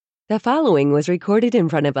The following was recorded in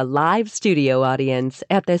front of a live studio audience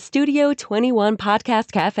at the Studio 21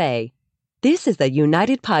 Podcast Cafe. This is the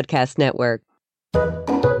United Podcast Network.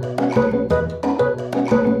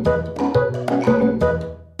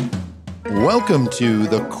 Welcome to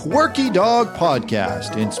the Quirky Dog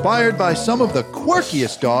Podcast, inspired by some of the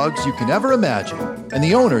quirkiest dogs you can ever imagine, and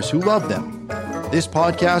the owners who love them. This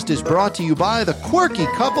podcast is brought to you by the quirky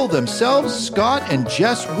couple themselves, Scott and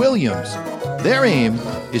Jess Williams. Their aim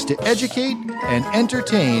is to educate and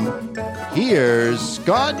entertain. Here's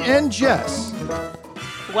Scott and Jess.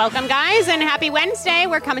 Welcome, guys, and happy Wednesday.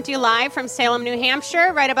 We're coming to you live from Salem, New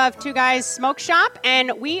Hampshire, right above Two Guys Smoke Shop,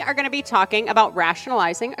 and we are going to be talking about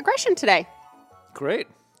rationalizing aggression today. Great.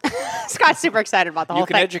 Scott's super excited about the whole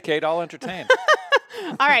thing. You can educate, I'll entertain.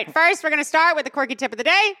 All right, first we're going to start with the quirky tip of the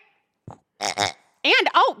day. And,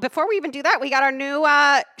 before we even do that, we got our new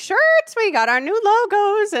shirts, we got our new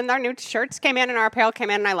logos, and our new shirts came in, and our apparel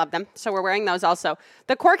came in, and I love them. So we're wearing those also.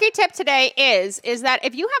 The quirky tip today is that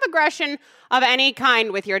if you have aggression of any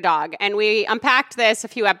kind with your dog, and we unpacked this a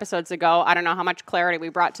few episodes ago, I don't know how much clarity we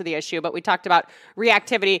brought to the issue, but we talked about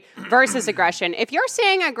reactivity versus aggression. If you're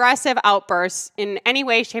seeing aggressive outbursts in any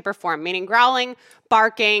way, shape, or form, meaning growling,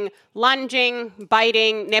 barking, lunging,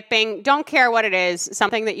 biting, nipping, don't care what it is,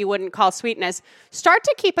 something that you wouldn't call sweetness, start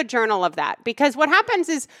to keep a journal of that. Because what happens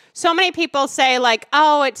is so many people say like,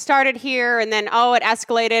 oh, it started here and then, oh, it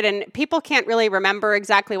escalated, and people can't really remember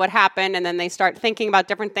exactly what happened, and then they start thinking about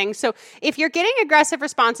different things. So if you're getting aggressive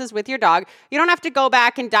responses with your dog, you don't have to go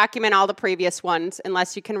back and document all the previous ones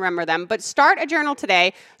unless you can remember them, but start a journal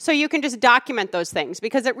today so you can just document those things,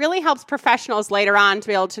 because it really helps professionals later on to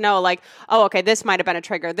be able to know like, oh, okay, this might have been a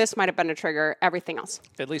trigger, this might have been a trigger, everything else.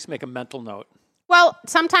 At least make a mental note. Well,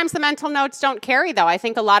 sometimes the mental notes don't carry, though. I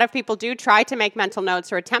think a lot of people do try to make mental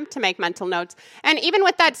notes or attempt to make mental notes. And even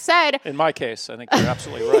with that said... In my case, I think you're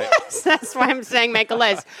absolutely right. Yes, that's why I'm saying make a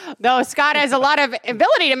list. Though Scott has a lot of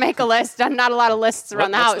ability to make a list, and not a lot of lists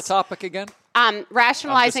around the house. What's the topic again?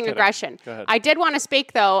 Rationalizing aggression. Go ahead. I did want to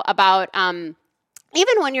speak, though, about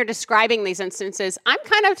even when you're describing these instances, I'm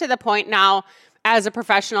kind of to the point now as a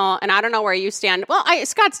professional, and I don't know where you stand. Well,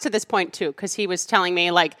 Scott's to this point, too, because he was telling me,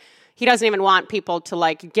 like, he doesn't even want people to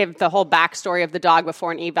like give the whole backstory of the dog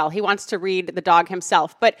before an eval. He wants to read the dog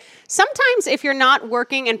himself. But sometimes if you're not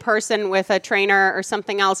working in person with a trainer or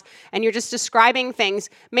something else and you're just describing things,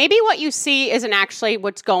 maybe what you see isn't actually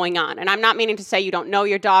what's going on. And I'm not meaning to say you don't know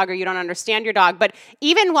your dog or you don't understand your dog, but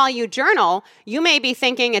even while you journal, you may be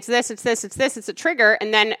thinking it's this, it's this, it's this, it's a trigger,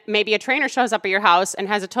 and then maybe a trainer shows up at your house and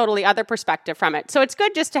has a totally other perspective from it. So it's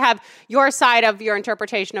good just to have your side of your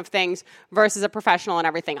interpretation of things versus a professional and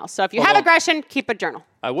everything else. So if you have aggression, keep a journal.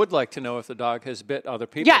 I would like to know if the dog has bit other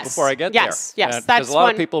people before I get there. Yes, that's because a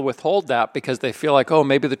lot of people withhold that because they feel like, oh,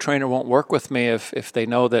 maybe the trainer won't work with me if they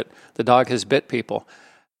know that the dog has bit people.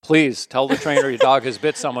 Please tell the trainer your dog has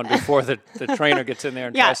bit someone before the trainer gets in there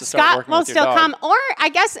and tries to start working with your dog. Scott will still come. Or I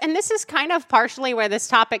guess, and this is kind of partially where this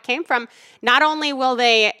topic came from, not only will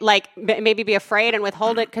they like maybe be afraid and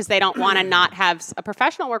withhold it because they don't want to not have a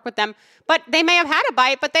professional work with them, but they may have had a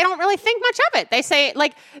bite, but they don't really think much of it. They say,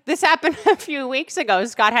 like, this happened a few weeks ago.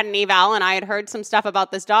 Scott had an eval, and I had heard some stuff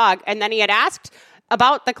about this dog, and then he had asked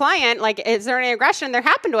about the client, like, is there any aggression? There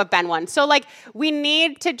happened to have been one. So, like, we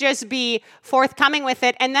need to just be forthcoming with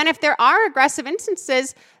it. And then if there are aggressive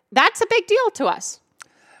instances, that's a big deal to us.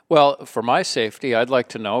 Well, for my safety, I'd like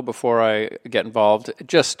to know before I get involved,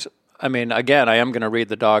 again, I am going to read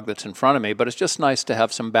the dog that's in front of me, but it's just nice to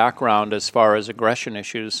have some background as far as aggression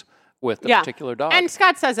issues with the particular dog. And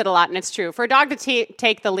Scott says it a lot, and it's true. For a dog to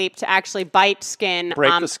take the leap to actually bite skin,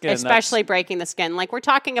 break the skin, especially breaking the skin, like we're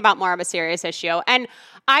talking about more of a serious issue. And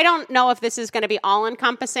I don't know if this is going to be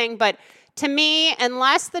all-encompassing, but to me,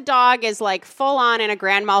 unless the dog is like full on in a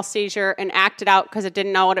grand mal seizure and acted out because it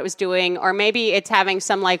didn't know what it was doing, or maybe it's having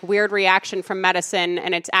some like weird reaction from medicine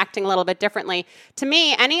and it's acting a little bit differently, to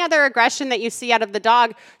me, any other aggression that you see out of the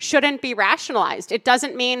dog shouldn't be rationalized. It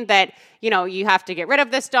doesn't mean that, you have to get rid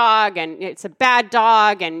of this dog and it's a bad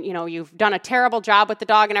dog and, you've done a terrible job with the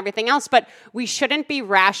dog and everything else, but we shouldn't be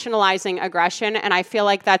rationalizing aggression. And I feel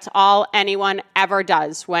like that's all anyone ever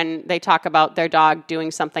does when they talk about their dog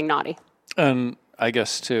doing something naughty. And I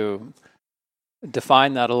guess to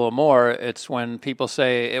define that a little more, it's when people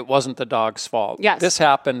say it wasn't the dog's fault. Yes. This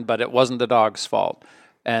happened, but it wasn't the dog's fault.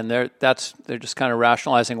 And they're just kind of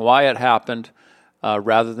rationalizing why it happened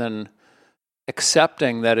rather than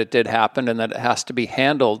accepting that it did happen and that it has to be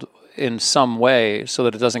handled in some way so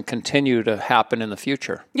that it doesn't continue to happen in the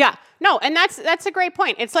future. Yeah. No, and that's a great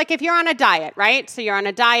point. It's like if you're on a diet, right? So you're on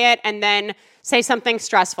a diet and then say something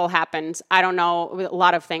stressful happens. I don't know, a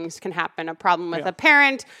lot of things can happen. A problem with a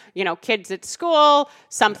parent, kids at school,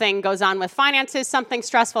 something goes on with finances, something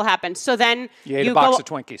stressful happens. So then you ate a box of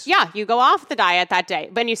Twinkies. Yeah, you go off the diet that day.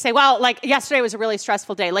 But you say, well, like yesterday was a really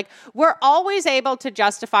stressful day. Like we're always able to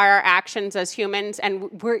justify our actions as humans,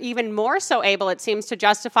 and we're even more so able, it seems, to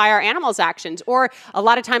justify our animals' actions. Or a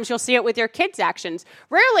lot of times you'll see it with your kids' actions.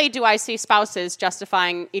 Rarely do I see spouses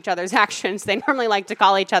justifying each other's actions. They normally like to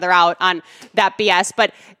call each other out on that BS,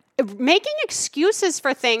 but making excuses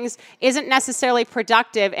for things isn't necessarily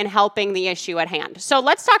productive in helping the issue at hand. So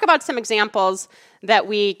let's talk about some examples that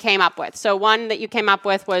we came up with. So one that you came up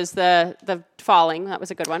with was the falling. That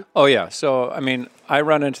was a good one. Oh, yeah. So, I mean, I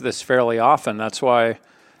run into this fairly often. That's why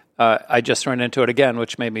I just ran into it again,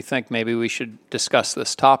 which made me think maybe we should discuss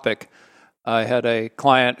this topic. I had a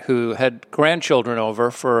client who had grandchildren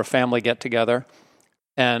over for a family get-together,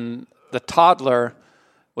 and the toddler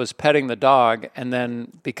was petting the dog, and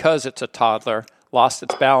then because it's a toddler, lost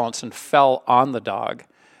its balance and fell on the dog.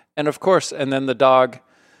 And of course, and then the dog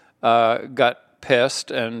got pissed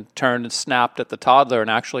and turned and snapped at the toddler and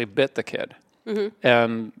actually bit the kid. Mm-hmm.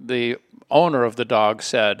 And the owner of the dog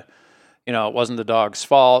said, it wasn't the dog's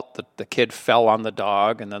fault. The kid fell on the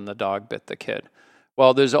dog, and then the dog bit the kid.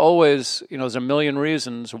 Well, there's always, there's a million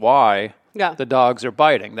reasons why the dogs are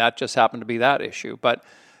biting. That just happened to be that issue. But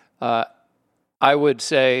I would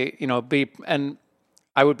say,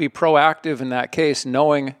 I would be proactive in that case,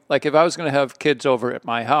 knowing, like, if I was going to have kids over at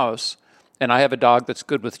my house and I have a dog that's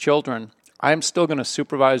good with children, I'm still going to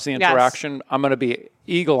supervise the interaction. Yes. I'm going to be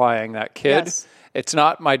eagle-eyeing that kid. Yes. It's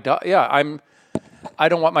not my dog. Yeah, I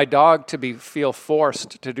don't want my dog to feel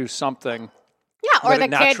forced to do something. Yeah, or the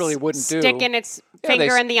naturally kid's wouldn't sticking its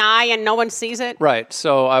finger in the eye and no one sees it. Right.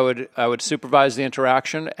 So I would supervise the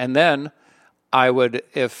interaction, and then I would,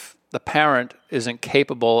 if the parent isn't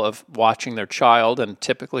capable of watching their child, and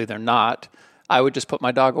typically they're not, I would just put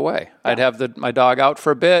my dog away. Yeah. I'd have my dog out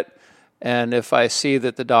for a bit, and if I see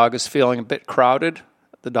that the dog is feeling a bit crowded,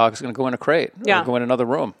 the dog's going to go in a crate or go in another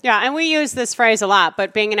room. Yeah, and we use this phrase a lot,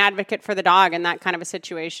 but being an advocate for the dog in that kind of a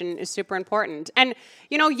situation is super important. And,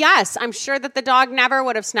 yes, I'm sure that the dog never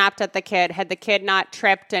would have snapped at the kid had the kid not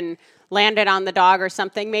tripped and landed on the dog or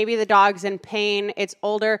something. Maybe the dog's in pain. It's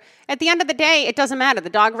older. At the end of the day, it doesn't matter.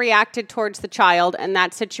 The dog reacted towards the child, and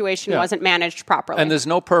that situation wasn't managed properly. And there's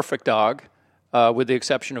no perfect dog, with the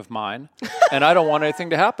exception of mine. And I don't want anything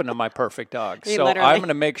to happen to my perfect dog. So I'm going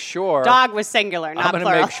to make sure... Dog was singular, not plural.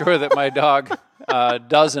 I'm going to make sure that my dog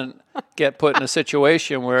doesn't get put in a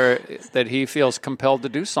situation that he feels compelled to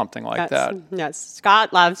do something like that. Yes,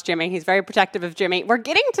 Scott loves Jimmy. He's very protective of Jimmy. We're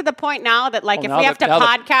getting to the point now that, like, if we have to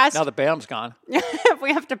podcast... Now the Bam's gone. If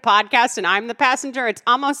we have to podcast and I'm the passenger, it's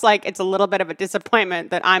almost like it's a little bit of a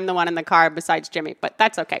disappointment that I'm the one in the car besides Jimmy. But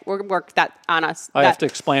that's okay. We'll work that on us. I have to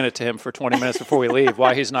explain it to him for 20 minutes before we leave,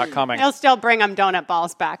 why he's not coming. He'll still bring him donut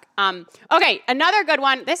balls back. Okay, another good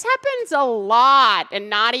one. This happens a lot, and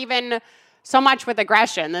not even so much with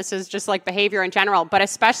aggression. This is just like behavior in general, but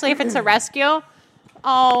especially if it's a rescue.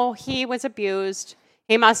 Oh, he was abused.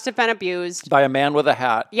 He must have been abused. By a man with a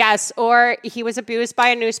hat. Yes, or he was abused by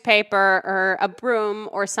a newspaper or a broom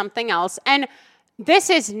or something else. And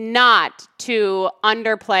this is not to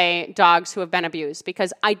underplay dogs who have been abused,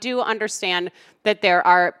 because I do understand that there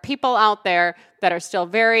are people out there that are still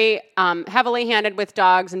very heavily handed with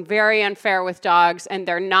dogs and very unfair with dogs, and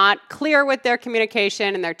they're not clear with their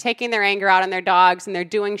communication, and they're taking their anger out on their dogs, and they're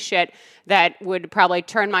doing shit that would probably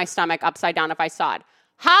turn my stomach upside down if I saw it.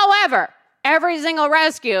 However, every single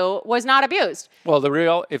rescue was not abused. Well,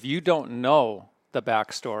 if you don't know the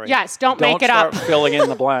backstory. Yes, don't make it up. Don't start filling in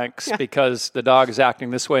the blanks because the dog is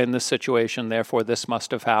acting this way in this situation, therefore this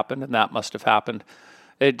must have happened and that must have happened.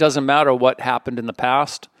 It doesn't matter what happened in the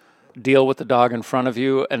past. Deal with the dog in front of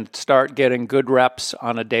you and start getting good reps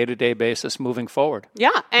on a day-to-day basis moving forward.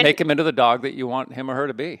 Yeah. And make him into the dog that you want him or her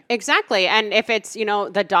to be. Exactly. And if it's,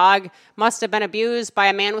 the dog must have been abused by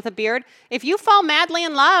a man with a beard, if you fall madly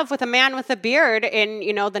in love with a man with a beard in,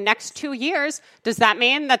 the next 2 years, does that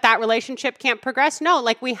mean that relationship can't progress? No,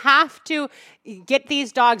 we have to get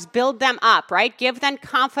these dogs, build them up, right? Give them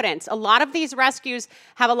confidence. A lot of these rescues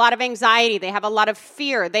have a lot of anxiety. They have a lot of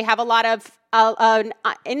fear. They have a lot of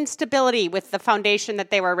instability with the foundation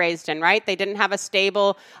that they were raised in, right? They didn't have a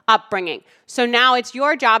stable upbringing. So now it's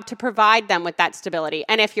your job to provide them with that stability.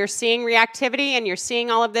 And if you're seeing reactivity and you're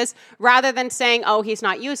seeing all of this, rather than saying, oh, he's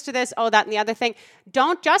not used to this, oh, that and the other thing,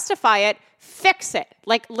 don't justify it, fix it.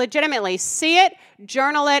 Legitimately, see it,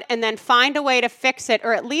 journal it, and then find a way to fix it,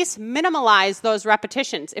 or at least minimize those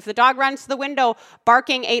repetitions. If the dog runs to the window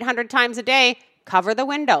barking 800 times a day, cover the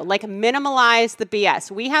window, like minimalize the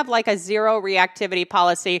BS. We have like a zero reactivity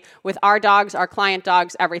policy with our dogs, our client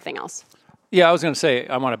dogs, everything else. Yeah, I was going to say,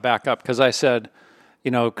 I want to back up because I said,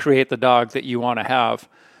 create the dog that you want to have.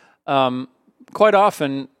 Quite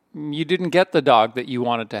often, you didn't get the dog that you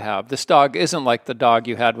wanted to have. This dog isn't like the dog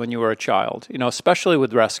you had when you were a child, especially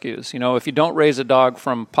with rescues. If you don't raise a dog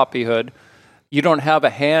from puppyhood, you don't have a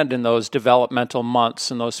hand in those developmental months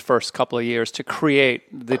and those first couple of years to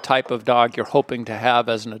create the type of dog you're hoping to have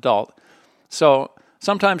as an adult. So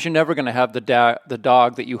sometimes you're never going to have the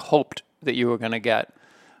dog that you hoped that you were going to get.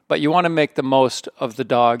 But you want to make the most of the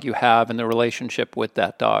dog you have and the relationship with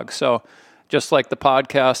that dog. So just like the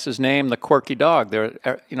podcast is named, The Quirky Dog,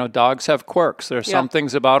 dogs have quirks. There are some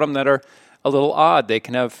things about them that are a little odd. They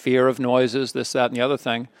can have fear of noises, this, that, and the other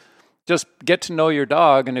thing. Just get to know your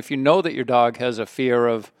dog, and if you know that your dog has a fear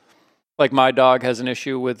of, like my dog has an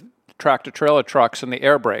issue with tractor-trailer trucks and the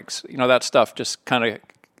air brakes, that stuff just kind of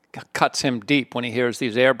cuts him deep when he hears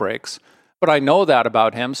these air brakes. But I know that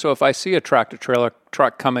about him, so if I see a tractor-trailer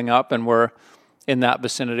truck coming up and we're in that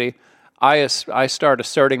vicinity, I start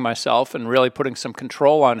asserting myself and really putting some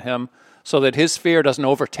control on him so that his fear doesn't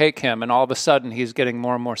overtake him, and all of a sudden he's getting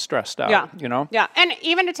more and more stressed out, Yeah, and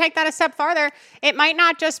even to take that a step farther, it might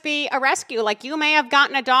not just be a rescue. Like, you may have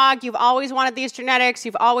gotten a dog, you've always wanted these genetics,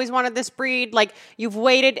 you've always wanted this breed, like, you've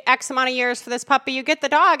waited X amount of years for this puppy, you get the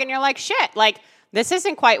dog, and you're like, shit, like, this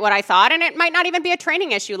isn't quite what I thought, and it might not even be a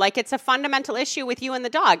training issue. Like, it's a fundamental issue with you and the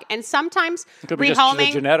dog. And sometimes it could be just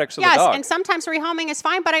the genetics of the dog. Yes, and sometimes rehoming is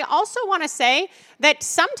fine. But I also want to say that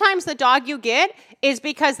sometimes the dog you get is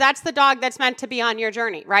because that's the dog that's meant to be on your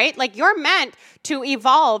journey, right? Like, you're meant to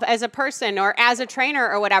evolve as a person or as a trainer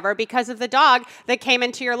or whatever because of the dog that came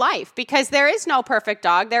into your life. Because there is no perfect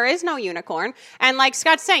dog. There is no unicorn. And like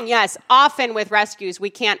Scott's saying, yes, often with rescues, we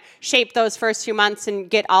can't shape those first few months and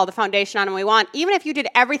get all the foundation on them we want. Even if you did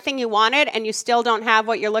everything you wanted and you still don't have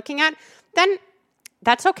what you're looking at, then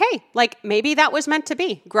that's okay. Like, maybe that was meant to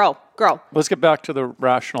be. Grow. Let's get back to the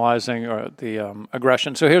rationalizing or the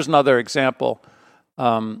aggression. So here's another example.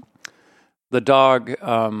 The dog,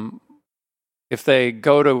 if they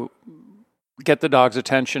go to get the dog's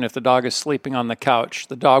attention, if the dog is sleeping on the couch,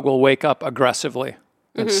 the dog will wake up aggressively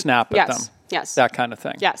and snap at them. Yes. That kind of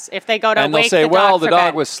thing. Yes. If they go to and wake they'll say, the dog well, the for dog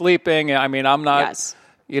bed. was sleeping. I mean, I'm not, Yes.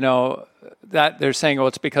 that they're saying, oh,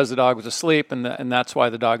 it's because the dog was asleep and that's why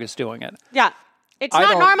the dog is doing it. Yeah. It's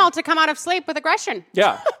not normal to come out of sleep with aggression.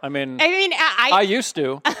 Yeah. I mean, I used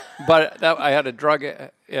to, but I had a drug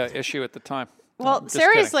issue at the time. Well,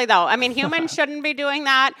 seriously, though, I mean, humans shouldn't be doing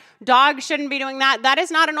that. Dogs shouldn't be doing that. That is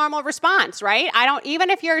not a normal response, right? Even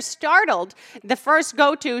if you're startled, the first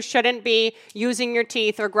go-to shouldn't be using your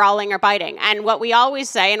teeth or growling or biting. And what we always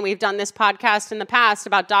say, and we've done this podcast in the past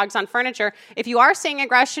about dogs on furniture, if you are seeing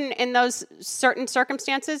aggression in those certain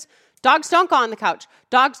circumstances, dogs don't go on the couch.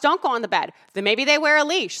 Dogs don't go on the bed. Then maybe they wear a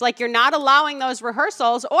leash. Like, you're not allowing those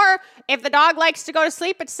rehearsals. Or if the dog likes to go to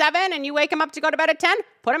sleep at 7 and you wake him up to go to bed at 10,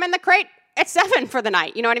 put him in the crate at 7 for the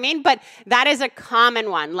night. You know what I mean? But that is a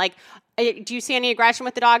common one. Like, do you see any aggression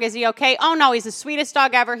with the dog? Is he okay? Oh, no, he's the sweetest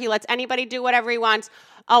dog ever. He lets anybody do whatever he wants.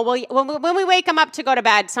 Oh, well, when we wake him up to go to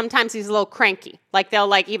bed, sometimes he's a little cranky. Like, they'll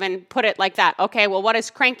even put it like that. Okay, well, what does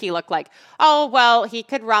cranky look like? Oh, well, he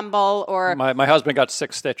could rumble or... My husband got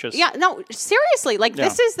 6 stitches. Yeah, no, seriously. Like,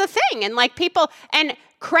 this is the thing. And people... And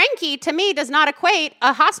cranky, to me, does not equate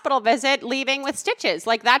a hospital visit leaving with stitches.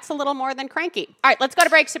 Like, that's a little more than cranky. All right, let's go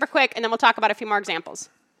to break super quick, and then we'll talk about a few more examples.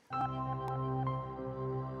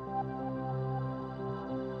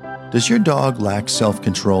 Does your dog lack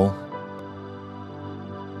self-control?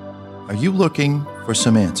 Are you looking for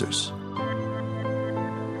some answers?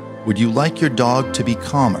 Would you like your dog to be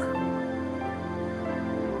calmer?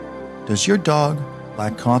 Does your dog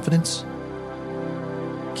lack confidence?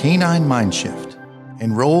 Canine Mind Shift.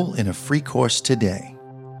 Enroll in a free course today.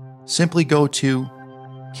 Simply go to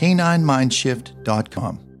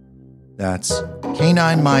caninemindshift.com. That's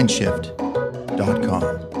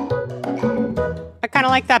caninemindshift.com. I kind of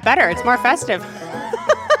like that better. It's more festive.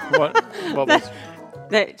 What was...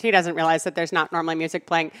 He doesn't realize that there's not normally music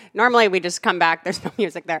playing. Normally, we just come back. There's no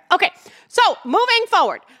music there. Okay, so moving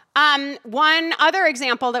forward. One other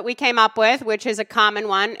example that we came up with, which is a common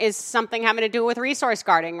one, is something having to do with resource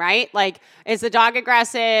guarding, right? Like, is the dog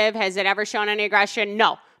aggressive? Has it ever shown any aggression?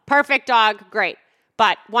 No. Perfect dog, great.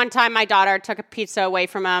 But one time my daughter took a pizza away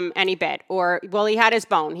from him and he bit. Or, well, he had his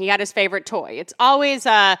bone. He had his favorite toy. It's always,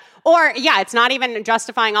 it's not even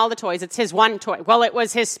justifying all the toys. It's his one toy. Well, it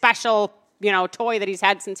was his special toy that he's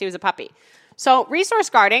had since he was a puppy. So resource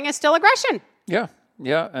guarding is still aggression. Yeah.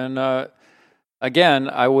 And again,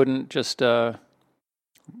 I wouldn't just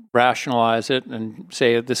rationalize it and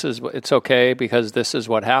say it's okay because this is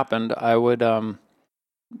what happened, I would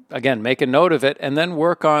again make a note of it and then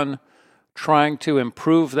work on trying to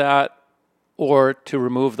improve that or to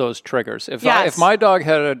remove those triggers. If my dog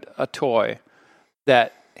had a toy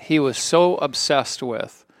that he was so obsessed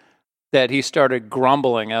with that he started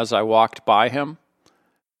grumbling as I walked by him,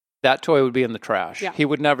 that toy would be in the trash. Yeah. He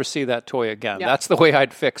would never see that toy again. Yeah. That's the way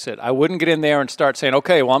I'd fix it. I wouldn't get in there and start saying,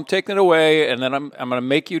 okay, well, I'm taking it away, and then I'm going to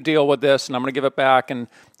make you deal with this, and I'm going to give it back, and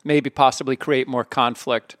maybe possibly create more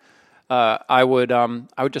conflict. I would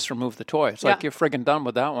just remove the toy. It's like, you're friggin' done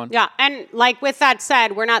with that one. Yeah, and like with that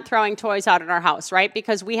said, we're not throwing toys out at our house, right?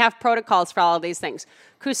 Because we have protocols for all of these things.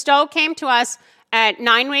 Cousteau came to us at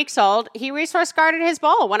 9 weeks old. He resource guarded his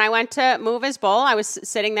bowl. When I went to move his bowl, I was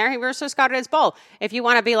sitting there. He resource guarded his bowl. If you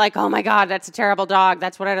want to be like, oh my God, that's a terrible dog.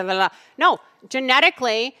 That's whatever. No,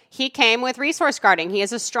 genetically, he came with resource guarding. He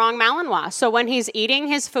is a strong Malinois. So when he's eating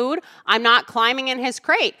his food, I'm not climbing in his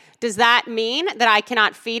crate. Does that mean that I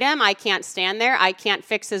cannot feed him? I can't stand there. I can't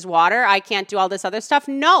fix his water. I can't do all this other stuff?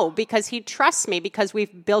 No, because he trusts me because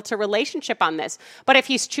we've built a relationship on this. But if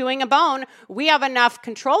he's chewing a bone, we have enough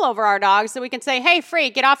control over our dogs that we can say, hey,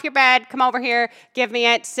 Free, get off your bed, come over here, give me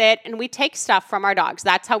it, sit, and we take stuff from our dogs.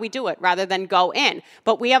 That's how we do it rather than go in.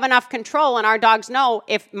 But we have enough control and our dogs know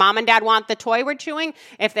if mom and dad want the toy we're chewing,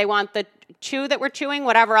 if they want the chew that we're chewing,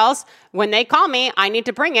 whatever else, when they call me, I need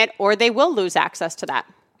to bring it or they will lose access to that.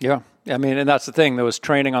 Yeah. I mean, and that's the thing. There was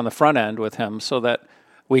training on the front end with him so that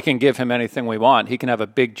we can give him anything we want. He can have a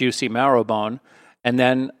big, juicy marrow bone. And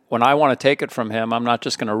then when I want to take it from him, I'm not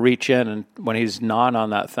just going to reach in and when he's gnawing on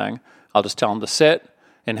that thing, I'll just tell him to sit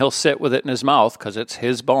and he'll sit with it in his mouth because it's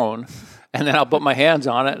his bone. And then I'll put my hands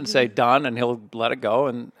on it and say, done, and he'll let it go,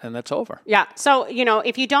 and that's over. Yeah. So,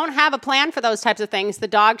 if you don't have a plan for those types of things, the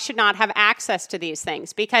dog should not have access to these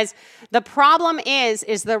things because the problem is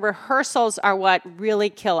the rehearsals are what really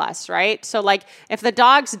kill us, right? So, like, if the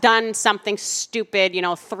dog's done something stupid,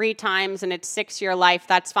 3 times in its 6-year life,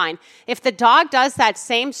 that's fine. If the dog does that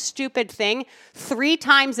same stupid thing 3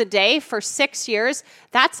 times a day for 6 years,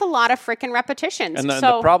 that's a lot of freaking repetitions. And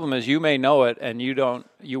the problem is you may know it, and you don't.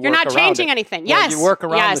 You're not changing anything. Well, yes. you work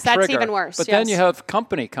around the trigger. Yes, that's even worse. But then you have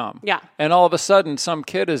company come. Yeah. And all of a sudden, some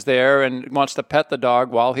kid is there and wants to pet the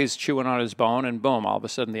dog while he's chewing on his bone, and boom, all of a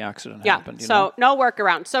sudden the accident happened. So no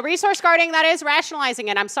workaround. So resource guarding, that is rationalizing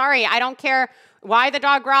it. I'm sorry. I don't care why the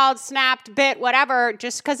dog growled, snapped, bit, whatever.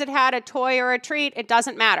 Just because it had a toy or a treat, it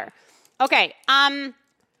doesn't matter. Okay.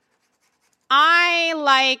 I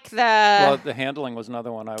like the... Well, the handling was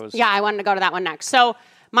another one I was... Yeah, I wanted to go to that one next. So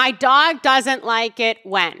my dog doesn't like it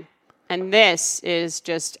when... And this is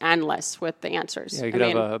just endless with the answers. Yeah, you could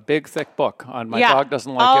have a big, thick book on my dog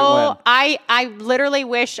doesn't like it when. I literally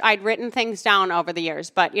wish I'd written things down over the years.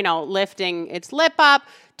 But, lifting its lip up,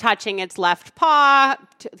 touching its left paw,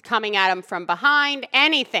 coming at him from behind,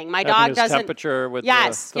 anything. My dog doesn't... temperature with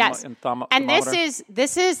the thumb And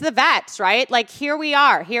this is the vets, right? Like, here we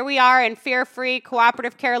are in fear-free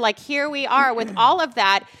cooperative care. Like, here we are with all of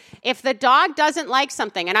that. If the dog doesn't like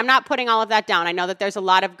something, and I'm not putting all of that down, I know that there's a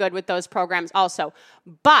lot of good with those programs also,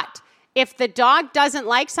 but if the dog doesn't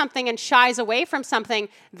like something and shies away from something,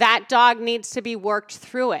 that dog needs to be worked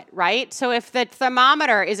through it, right? So if the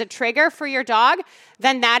thermometer is a trigger for your dog,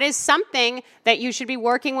 then that is something that you should be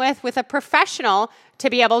working with a professional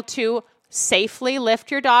to be able to safely lift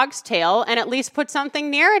your dog's tail and at least put something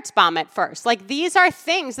near its bum at first. Like, these are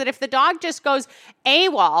things that if the dog just goes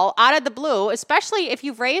AWOL out of the blue, especially if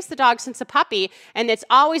you've raised the dog since a puppy and it's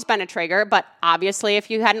always been a trigger, but obviously if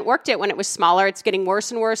you hadn't worked it when it was smaller, it's getting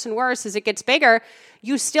worse and worse and worse as it gets bigger,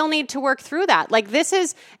 you still need to work through that. Like, this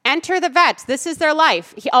is, enter the vets. This is their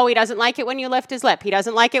life. He doesn't like it when you lift his lip. He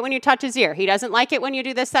doesn't like it when you touch his ear. He doesn't like it when you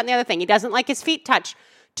do this, that, and the other thing. He doesn't like his feet touched.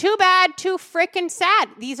 Too bad, too frickin' sad.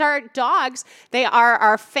 These are dogs. They are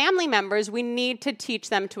our family members. We need to teach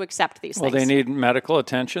them to accept these things. Well, they need medical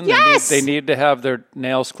attention. Yes! They need to have their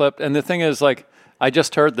nails clipped. And the thing is, like, I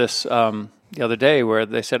just heard this the other day where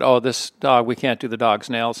they said, this dog, we can't do the dog's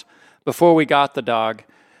nails. Before we got the dog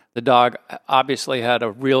obviously had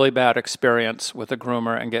a really bad experience with a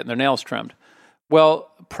groomer and getting their nails trimmed. Well,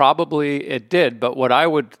 probably it did, but what I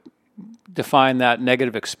would define that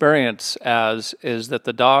negative experience as is that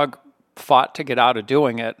the dog fought to get out of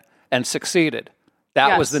doing it and succeeded.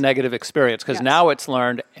 That was the negative experience because now it's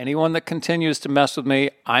learned anyone that continues to mess with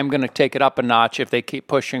me, I'm going to take it up a notch if they keep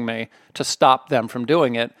pushing me to stop them from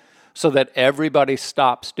doing it so that everybody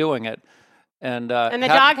stops doing it. And the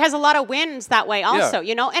dog has a lot of wins that way also, And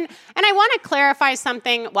I want to clarify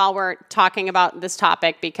something while we're talking about this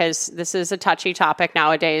topic because this is a touchy topic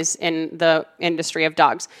nowadays in the industry of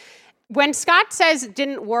dogs. when Scott says it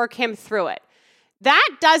didn't work him through it,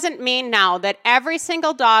 that doesn't mean now that every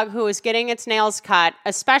single dog who is getting its nails cut,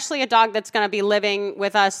 especially a dog that's going to be living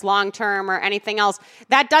with us long-term or anything else,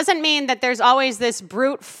 that doesn't mean that there's always this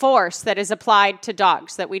brute force that is applied to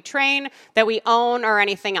dogs that we train, that we own, or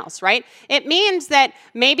anything else, right? It means that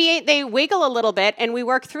maybe they wiggle a little bit and we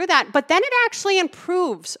work through that, but then it actually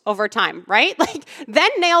improves over time, right? Like, then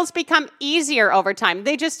nails become easier over time.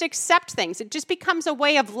 They just accept things. It just becomes a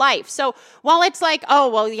way of life. So while it's like,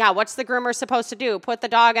 oh, well, yeah, what's the groomer supposed to do? Put the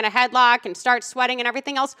dog in a headlock and start sweating and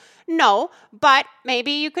everything else? No, but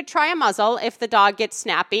maybe you could try a muzzle if the dog gets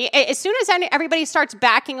snappy. As soon as everybody starts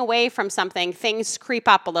backing away from something, things creep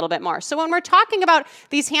up a little bit more. So when we're talking about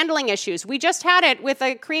these handling issues, we just had it with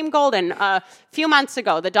a cream golden a few months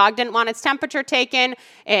ago. The dog didn't want its temperature taken.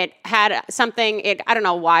 It had something, I don't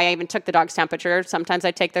know why I even took the dog's temperature. Sometimes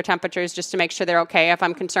I take their temperatures just to make sure they're okay if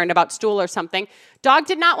I'm concerned about stool or something. Dog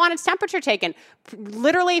did not want its temperature taken.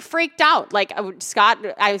 Literally freaked out. Like, Scott,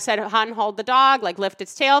 I said, "Hun, hold the dog," like lift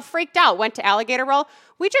its tail, freaked out, went to alligator roll.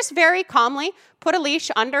 We just very calmly put a leash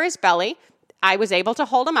under his belly. I was able to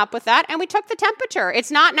hold him up with that, and we took the temperature.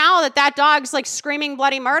 It's not now that dog's like screaming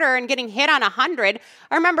bloody murder and getting hit on 100.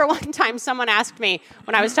 I remember one time someone asked me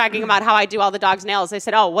when I was talking about how I do all the dog's nails, they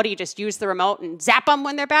said, "Oh, what do you just use the remote and zap them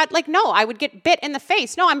when they're bad?" Like, no, I would get bit in the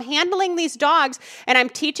face. No, I'm handling these dogs, and I'm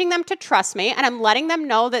teaching them to trust me, and I'm letting them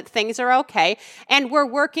know that things are okay, and we're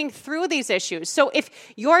working through these issues. So if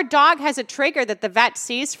your dog has a trigger that the vet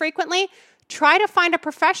sees frequently, try to find a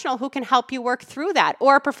professional who can help you work through that,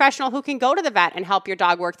 or a professional who can go to the vet and help your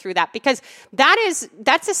dog work through that, because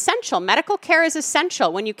that's essential. Medical care is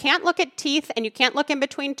essential. When you can't look at teeth and you can't look in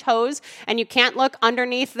between toes and you can't look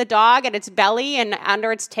underneath the dog at its belly and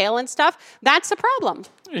under its tail and stuff, that's a problem.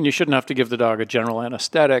 And you shouldn't have to give the dog a general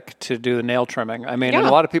anesthetic to do the nail trimming. I mean, and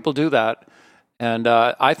a lot of people do that. And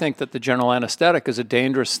I think that the general anesthetic is a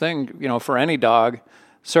dangerous thing, for any dog.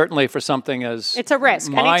 Certainly for something as it's a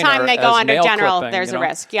risk. Anytime they go under general, clipping, there's a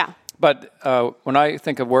risk, yeah. But when I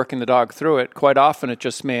think of working the dog through it, quite often it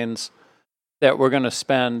just means that we're going to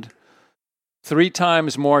spend 3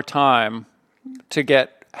 times more time to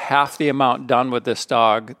get half the amount done with this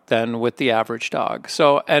dog than with the average dog.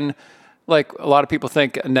 So, and like a lot of people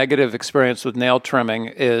think a negative experience with nail trimming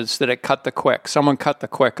is that it cut the quick. Someone cut the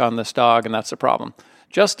quick on this dog, and that's the problem.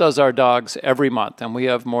 Just does our dogs every month, and we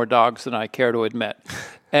have more dogs than I care to admit.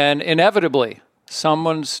 And inevitably,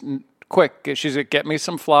 someone's quick. She's like, "Get me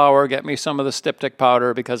some flour, get me some of the styptic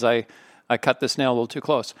powder because I cut this nail a little too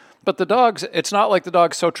close." But the dogs, it's not like the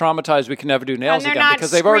dog's so traumatized we can never do nails again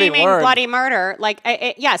because they've already learned. Bloody murder. Like,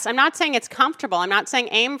 yes, I'm not saying it's comfortable. I'm not saying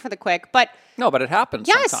aim for the quick, but no, but it happens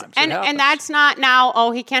sometimes. And that's not now,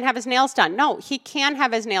 oh, he can't have his nails done. No, he can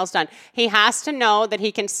have his nails done. He has to know that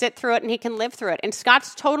he can sit through it and he can live through it. And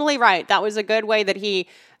Scott's totally right. That was a good way that he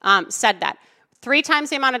said that. 3 times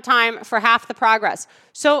the amount of time for half the progress.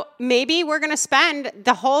 So maybe we're going to spend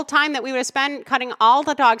the whole time that we would have spent cutting all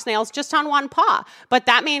the dog's nails just on one paw. But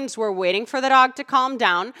that means we're waiting for the dog to calm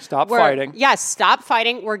down. Stop fighting. Yes, stop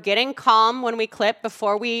fighting. We're getting calm when we clip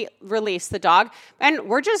before we release the dog. And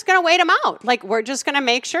we're just going to wait him out. Like, we're just going to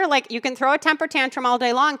make sure, like, you can throw a temper tantrum all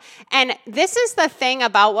day long. And this is the thing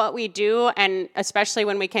about what we do, and especially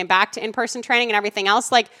when we came back to in-person training and everything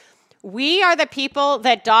else, like, we are the people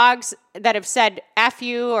that dogs that have said F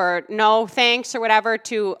you or no thanks or whatever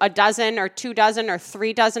to a dozen or 2 dozen or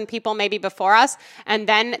 3 dozen people maybe before us, and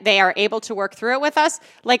then they are able to work through it with us.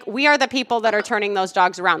 Like, we are the people that are turning those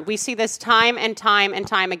dogs around. We see this time and time and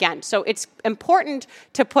time again. So it's important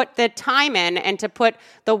to put the time in and to put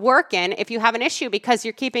the work in if you have an issue, because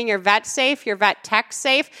you're keeping your vet safe, your vet tech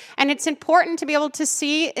safe, and it's important to be able to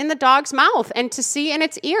see in the dog's mouth and to see in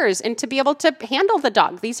its ears and to be able to handle the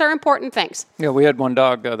dog. These are important things. Yeah, we had one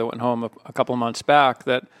dog that went home a couple of months back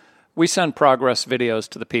that we send progress videos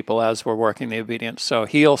to the people as we're working the obedience. So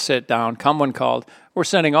he'll sit down, come when called. We're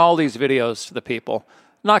sending all these videos to the people,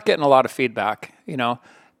 not getting a lot of feedback,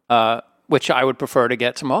 which I would prefer to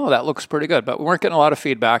get some, oh, that looks pretty good. But we weren't getting a lot of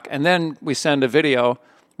feedback. And then we send a video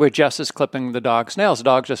where Jess is clipping the dog's nails. The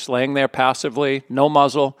dog's just laying there passively, no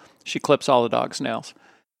muzzle. She clips all the dog's nails.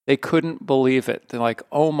 They couldn't believe it. They're like,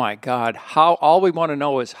 "Oh my God! All we want to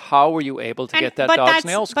know is how were you able to get that dog's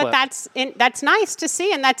nails clipped?" But that's nice to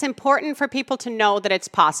see, and that's important for people to know that it's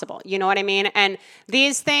possible. You know what I mean? And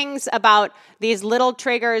these things about these little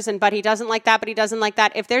triggers, but he doesn't like that, but he doesn't like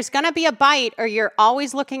that. If there's going to be a bite, or you're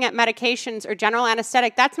always looking at medications or general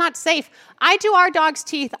anesthetic, that's not safe. I do our dog's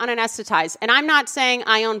teeth unanestetized, and I'm not saying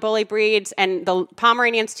I own bully breeds, and the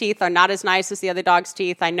Pomeranian's teeth are not as nice as the other dog's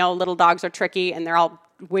teeth. I know little dogs are tricky, and they're all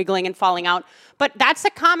wiggling and falling out. But that's a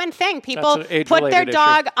common thing. People That's an age-related put their issue.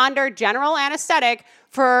 dog under general anesthetic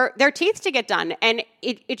for their teeth to get done. And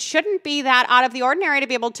it shouldn't be that out of the ordinary to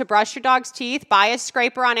be able to brush your dog's teeth, buy a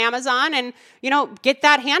scraper on Amazon, and, get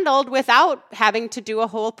that handled without having to do a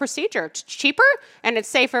whole procedure. It's cheaper and it's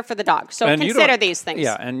safer for the dog. So consider these things.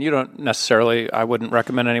 Yeah, and you don't necessarily, I wouldn't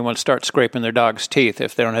recommend anyone start scraping their dog's teeth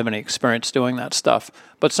if they don't have any experience doing that stuff.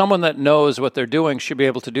 But someone that knows what they're doing should be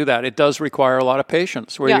able to do that. It does require a lot of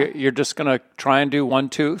patience, where you're just going to try and do one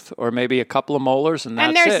tooth or maybe a couple of molars, and that's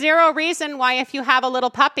And there's it. zero reason why, if you have a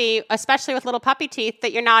little puppy, especially with little puppy teeth,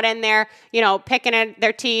 that you're not in there, picking at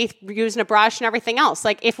their teeth, using a brush and everything else.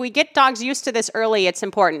 Like, if we get dogs used to this early, it's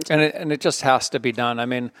important. And it just has to be done. I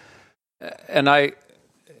mean, that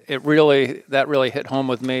really hit home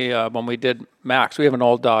with me when we did Max. We have an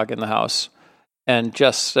old dog in the house, and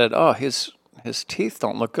Jess said, "Oh, his teeth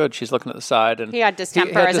don't look good." She's looking at the side, and he had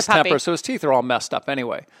distemper as a puppy. So his teeth are all messed up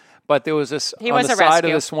anyway. But there was this He on was the a side rescue.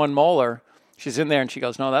 of this one molar. She's in there and she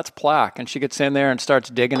goes, "No, that's plaque." And she gets in there and starts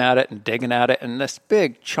digging at it, and this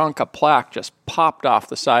big chunk of plaque just popped off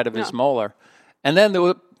the side of his molar. And then there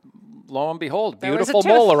was, lo and behold, There was a beautiful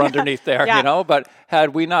tooth. molar underneath there, Yeah. But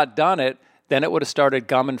had we not done it, then it would have started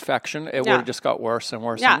gum infection. It would have just got worse and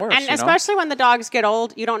worse and worse. And especially when the dogs get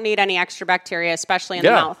old, you don't need any extra bacteria, especially in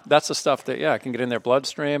the mouth. That's the stuff that, can get in their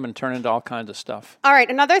bloodstream and turn into all kinds of stuff. All right,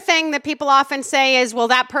 another thing that people often say is, well,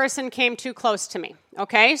 that person came too close to me.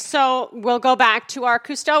 Okay, so we'll go back to our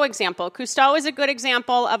Cousteau example. Cousteau is a good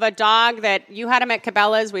example of a dog that you had him at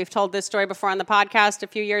Cabela's. We've told this story before on the podcast a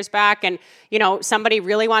few years back, and somebody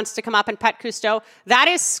really wants to come up and pet Cousteau. That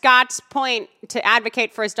is Scott's point to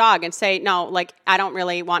advocate for his dog and say, no, I don't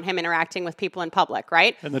really want him interacting with people in public,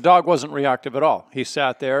 right? And the dog wasn't reactive at all. He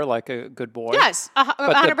sat there like a good boy. Yes,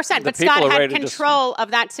 100%. But people Scott are had ready to control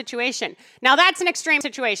of that situation. Now, that's an extreme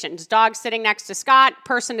situation. His dog sitting next to Scott.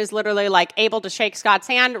 Person is literally able to shake Scott's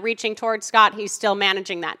hand, reaching towards Scott. He's still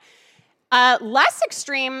managing that. Less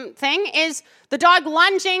extreme thing is the dog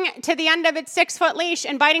lunging to the end of its 6-foot leash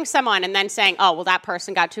and biting someone and then saying, oh, well, that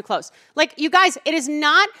person got too close. You guys, it is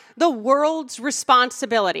not the world's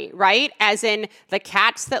responsibility, right? As in the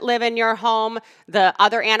cats that live in your home, the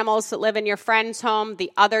other animals that live in your friend's home, the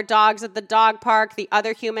other dogs at the dog park, the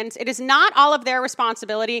other humans. It is not all of their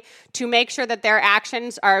responsibility to make sure that their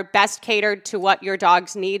actions are best catered to what your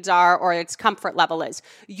dog's needs are or its comfort level is.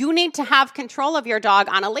 You need to have control of your dog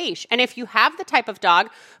on a leash. And if you have the type of dog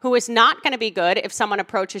who is not going to be good if someone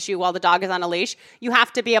approaches you while the dog is on a leash, you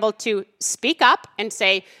have to be able to speak up and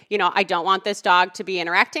say, I don't want this dog to be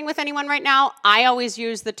interacting with anyone right now. I always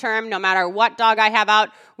use the term, no matter what dog I have out,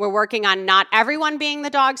 we're working on not everyone being the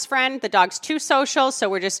dog's friend. The dog's too social, so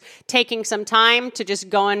we're just taking some time to just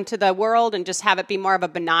go into the world and just have it be more of a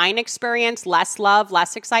benign experience, less love,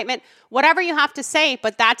 less excitement. Whatever you have to say,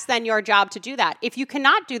 but that's then your job to do that. If you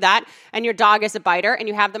cannot do that and your dog is a biter and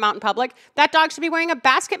you have them out in public, that dog should be wearing a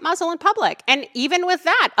basket muzzle in public. And even with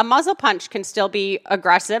that, a muzzle punch can still be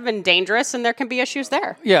aggressive and dangerous, and there can be issues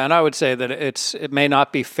there. Yeah, and I would say that it may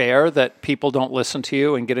not be fair that people don't listen to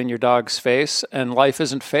you and get in your dog's face, and life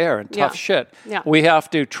isn't fair and tough shit. Yeah. We have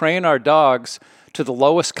to train our dogs to the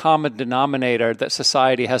lowest common denominator that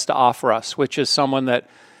society has to offer us, which is someone that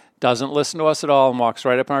doesn't listen to us at all and walks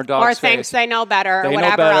right up in our dog's face. Or thinks they know better, They or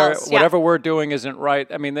whatever know better. else. Whatever we're doing isn't right.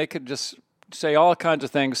 I mean, they could just say all kinds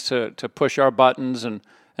of things to push our buttons and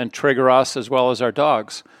trigger us as well as our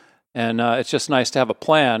dogs. And it's just nice to have a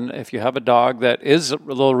plan, if you have a dog that is a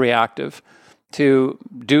little reactive, to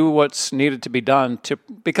do what's needed to be done.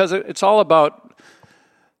 Because it's all about,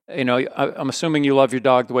 I'm assuming you love your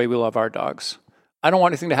dog the way we love our dogs. I don't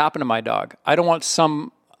want anything to happen to my dog. I don't want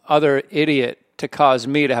some other idiot to cause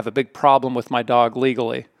me to have a big problem with my dog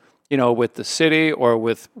legally, with the city or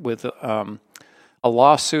with a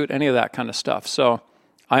lawsuit, any of that kind of stuff. So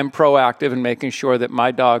I'm proactive in making sure that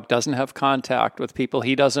my dog doesn't have contact with people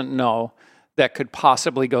he doesn't know that could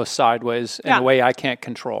possibly go sideways in a way I can't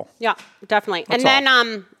control. Yeah, definitely. That's and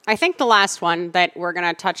then I think the last one that we're going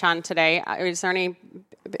to touch on today, is there any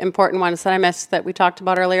important ones that I missed that we talked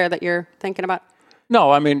about earlier that you're thinking about? No,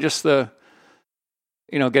 I mean, just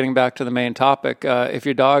getting back to the main topic, if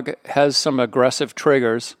your dog has some aggressive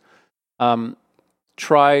triggers,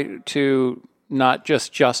 try to not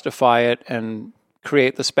just justify it and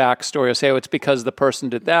create this backstory or say, it's because the person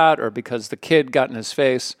did that or because the kid got in his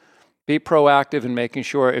face. Be proactive in making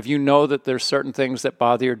sure, if you know that there's certain things that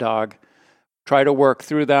bother your dog, try to work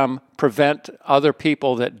through them, prevent other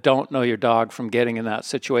people that don't know your dog from getting in that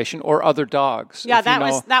situation, or other dogs. Yeah, that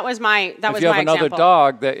was my If you have another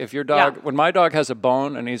dog, that if your dog, when my dog has a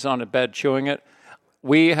bone and he's on a bed chewing it,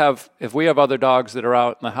 if we have other dogs that are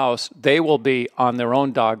out in the house, they will be on their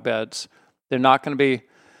own dog beds. They're not going to be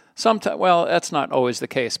sometimes. Well, that's not always the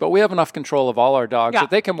case, but we have enough control of all our dogs that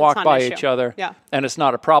they can walk by each other, and it's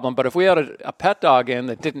not a problem. But if we had a pet dog in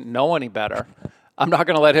that didn't know any better, I'm not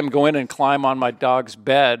going to let him go in and climb on my dog's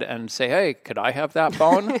bed and say, "Hey, could I have that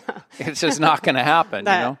bone?" It's just not going to happen.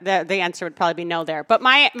 The answer would probably be no there. But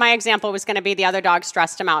my example was going to be the other dog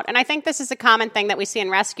stressed him out. And I think this is a common thing that we see in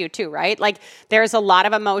rescue too, right? Like there's a lot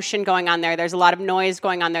of emotion going on there. There's a lot of noise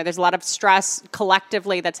going on there. There's a lot of stress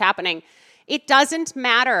collectively that's happening. It doesn't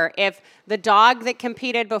matter if the dog that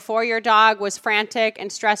competed before your dog was frantic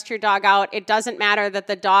and stressed your dog out. It doesn't matter that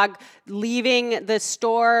the dog leaving the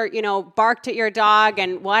store, barked at your dog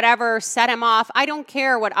and whatever set him off. I don't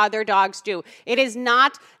care what other dogs do. It is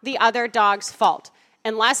not the other dog's fault.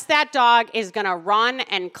 Unless that dog is going to run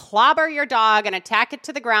and clobber your dog and attack it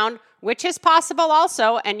to the ground, which is possible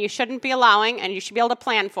also, and you shouldn't be allowing, and you should be able to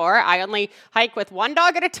plan for. I only hike with one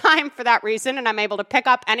dog at a time for that reason, and I'm able to pick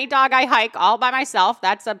up any dog I hike all by myself.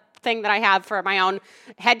 That's a thing that I have for my own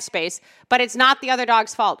headspace. But it's not the other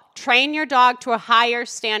dog's fault. Train your dog to a higher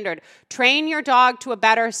standard. Train your dog to a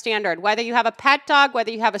better standard. Whether you have a pet dog,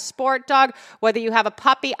 whether you have a sport dog, whether you have a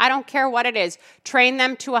puppy, I don't care what it is. Train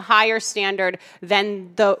them to a higher standard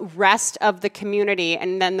than the rest of the community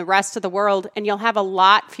and then the rest of the world, and you'll have a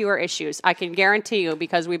lot fewer issues. I can guarantee you,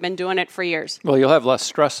 because we've been doing it for years. Well, you'll have less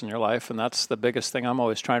stress in your life, and that's the biggest thing I'm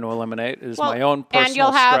always trying to eliminate is my own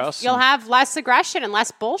personal stress. You'll have less aggression and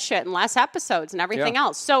less bullshit and less episodes and everything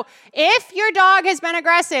else. So if your dog has been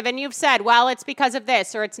aggressive and you've said, well, it's because of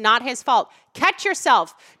this or it's not his fault, catch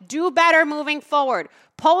yourself. Do better moving forward.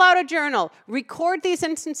 Pull out a journal. Record these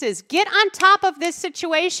instances. Get on top of this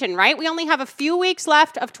situation, right? We only have a few weeks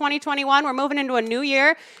left of 2021. We're moving into a new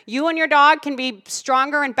year. You and your dog can be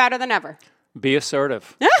stronger and better than ever. Be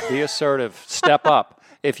assertive. Be assertive. Step up.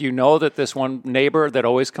 If you know that this one neighbor that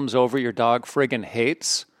always comes over your dog friggin'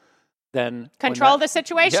 hates, then control the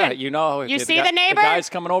situation. Yeah, you see the neighbor, the guy's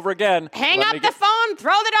coming over again. Hang up the phone,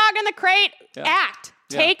 throw the dog in the crate, act.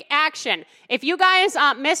 Take action. If you guys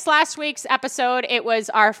missed last week's episode, it was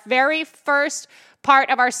our very first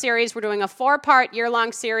part of our series. We're doing a 4-part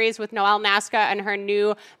year-long series with Noelle Nasca and her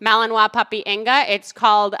new Malinois puppy, Inga. It's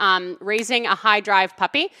called Raising a High Drive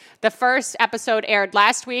Puppy. The first episode aired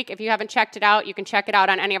last week. If you haven't checked it out, you can check it out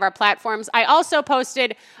on any of our platforms. I also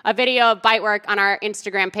posted a video of bite work on our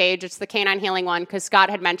Instagram page. It's the Canine Healing one because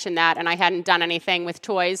Scott had mentioned that and I hadn't done anything with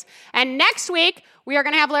toys. And next week, we are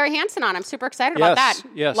going to have Larry Hansen on. I'm super excited about that.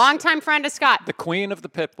 Yes. Longtime friend of Scott. The queen of the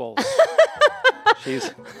pit bulls.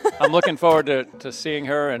 I'm looking forward to seeing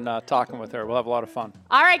her and talking with her. We'll have a lot of fun.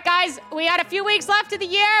 All right, guys. We got a few weeks left of the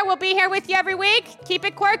year. We'll be here with you every week. Keep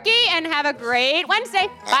it quirky and have a great Wednesday.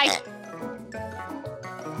 Bye.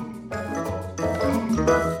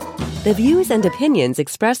 The views and opinions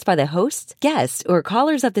expressed by the hosts, guests, or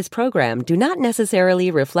callers of this program do not necessarily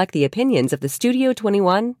reflect the opinions of the Studio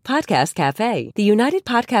 21 Podcast Cafe, the United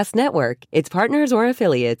Podcast Network, its partners, or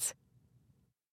affiliates.